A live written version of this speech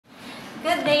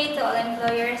Good day to all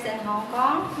employers in Hong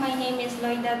Kong. My name is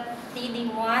Loida T.D.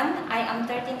 Juan. I am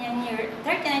 39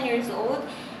 years old.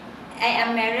 I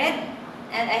am married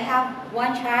and I have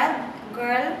one child,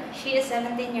 girl. She is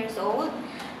 17 years old.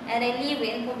 And I live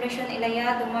in Poblacion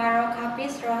Ilaya, Dumaro,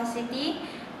 Capiz, Rojas City.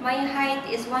 My height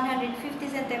is 150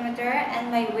 cm and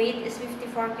my weight is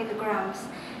 54 kilograms.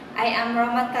 I am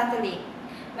Roman Catholic.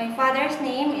 My father's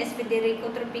name is Federico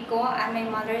Tropico and my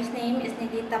mother's name is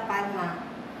Nidita Palma.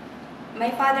 My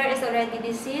father is already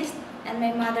deceased and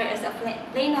my mother is a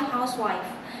plain housewife.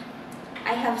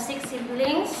 I have 6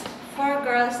 siblings, 4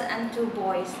 girls and 2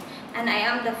 boys, and I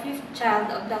am the 5th child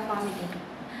of the family.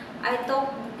 I took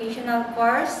vocational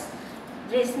course,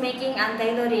 dressmaking and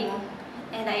tailoring,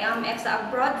 and I am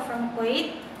ex-abroad from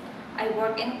Kuwait. I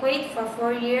worked in Kuwait for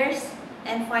 4 years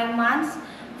and 5 months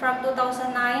from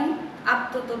 2009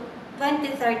 up to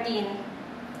 2013.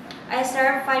 I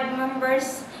serve 5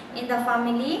 members in the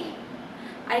family.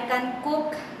 I can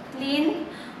cook, clean,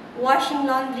 washing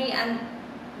laundry and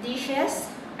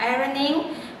dishes,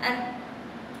 ironing, and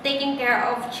taking care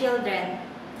of children.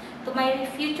 To my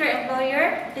future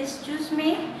employer, please choose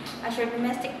me as your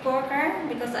domestic worker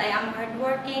because I am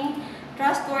hardworking,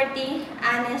 trustworthy,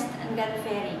 honest, and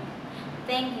God-fearing.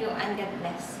 Thank you and God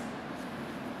bless.